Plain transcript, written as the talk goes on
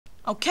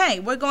Okay,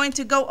 we're going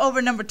to go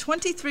over number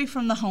 23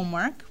 from the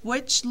homework,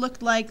 which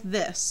looked like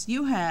this.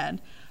 You had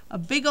a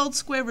big old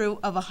square root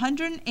of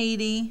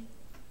 180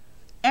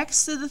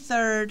 x to the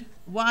third,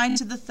 y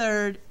to the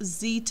third,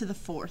 z to the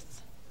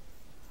fourth.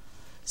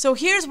 So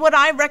here's what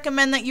I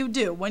recommend that you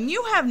do. When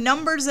you have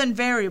numbers and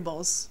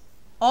variables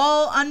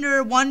all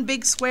under one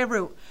big square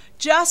root,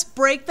 just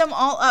break them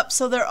all up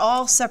so they're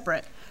all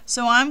separate.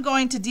 So I'm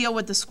going to deal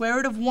with the square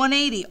root of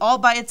 180 all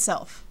by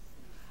itself.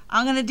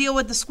 I'm going to deal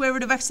with the square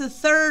root of x to the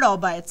third all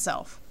by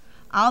itself.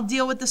 I'll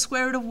deal with the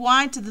square root of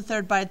y to the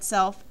third by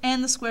itself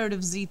and the square root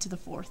of z to the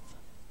fourth.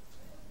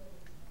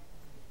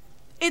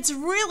 It's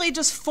really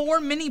just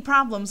 4 mini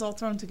problems all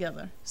thrown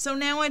together. So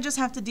now I just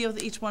have to deal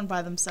with each one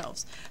by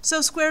themselves.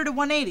 So square root of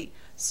 180.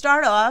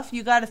 Start off,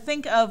 you got to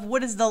think of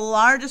what is the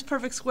largest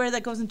perfect square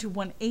that goes into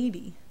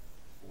 180.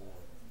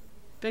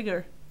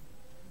 Bigger.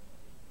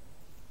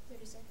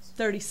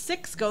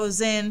 36 goes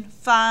in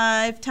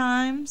 5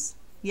 times.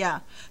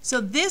 Yeah,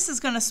 so this is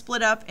going to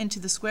split up into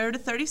the square root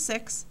of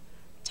 36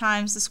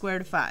 times the square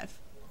root of 5.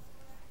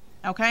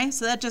 Okay,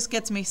 so that just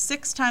gets me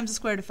 6 times the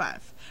square root of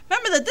 5.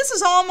 Remember that this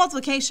is all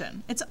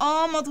multiplication. It's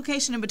all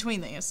multiplication in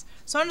between these.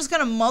 So I'm just going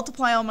to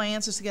multiply all my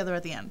answers together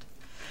at the end.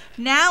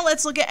 Now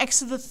let's look at x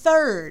to the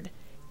third.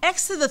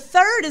 X to the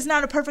third is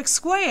not a perfect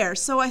square,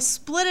 so I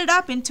split it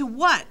up into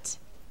what?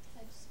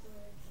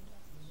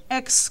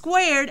 X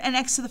squared and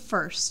x to the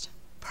first.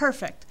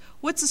 Perfect.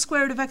 What's the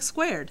square root of x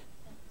squared?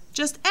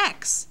 Just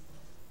x.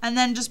 And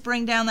then just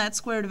bring down that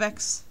square root of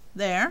x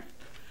there.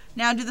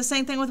 Now do the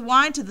same thing with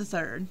y to the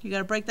third. You got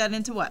to break that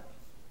into what?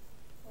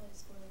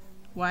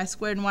 Y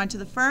squared and y to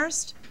the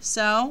first.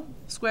 So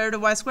square root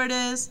of y squared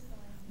is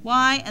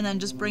y, and then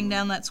just bring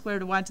down that square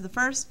root of y to the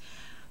first.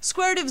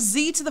 Square root of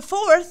z to the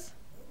fourth,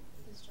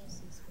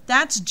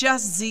 that's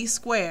just z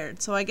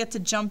squared. So I get to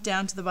jump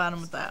down to the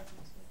bottom of that.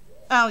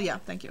 Oh yeah,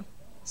 thank you.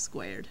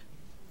 Squared.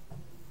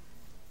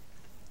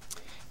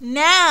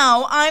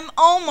 Now I'm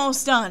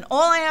almost done.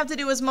 All I have to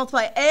do is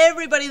multiply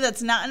everybody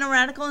that's not in a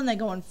radical and they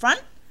go in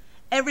front.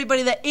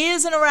 Everybody that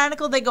is in a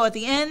radical, they go at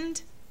the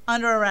end,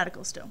 under a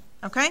radical still.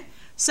 Okay?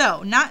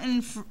 So, not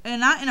in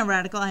a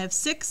radical, I have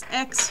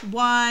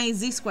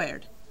 6xyz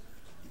squared.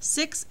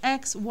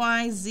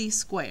 6xyz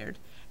squared.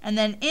 And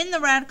then in the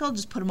radical,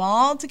 just put them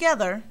all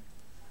together.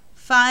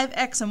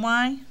 5x and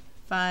y,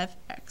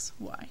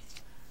 5xy.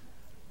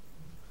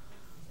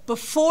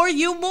 Before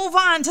you move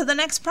on to the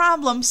next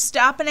problem,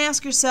 stop and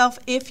ask yourself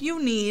if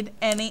you need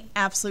any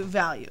absolute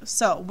value.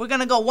 So we're going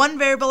to go one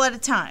variable at a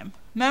time.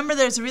 Remember,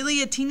 there's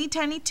really a teeny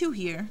tiny 2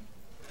 here.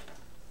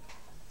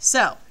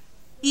 So,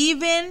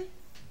 even,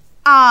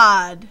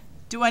 odd.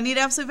 Do I need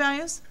absolute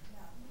values?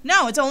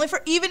 No, it's only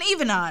for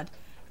even, odd.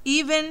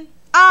 Even,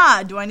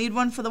 odd. Do I need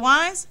one for the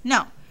y's?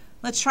 No.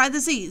 Let's try the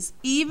z's.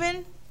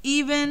 Even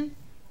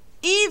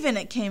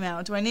it came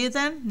out. Do I need it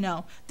then?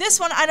 No. This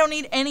one, I don't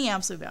need any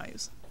absolute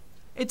values.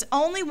 It's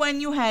only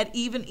when you had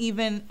even,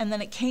 and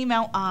then it came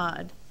out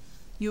odd.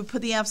 You would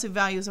put the absolute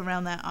values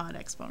around that odd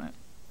exponent.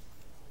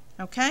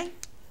 Okay?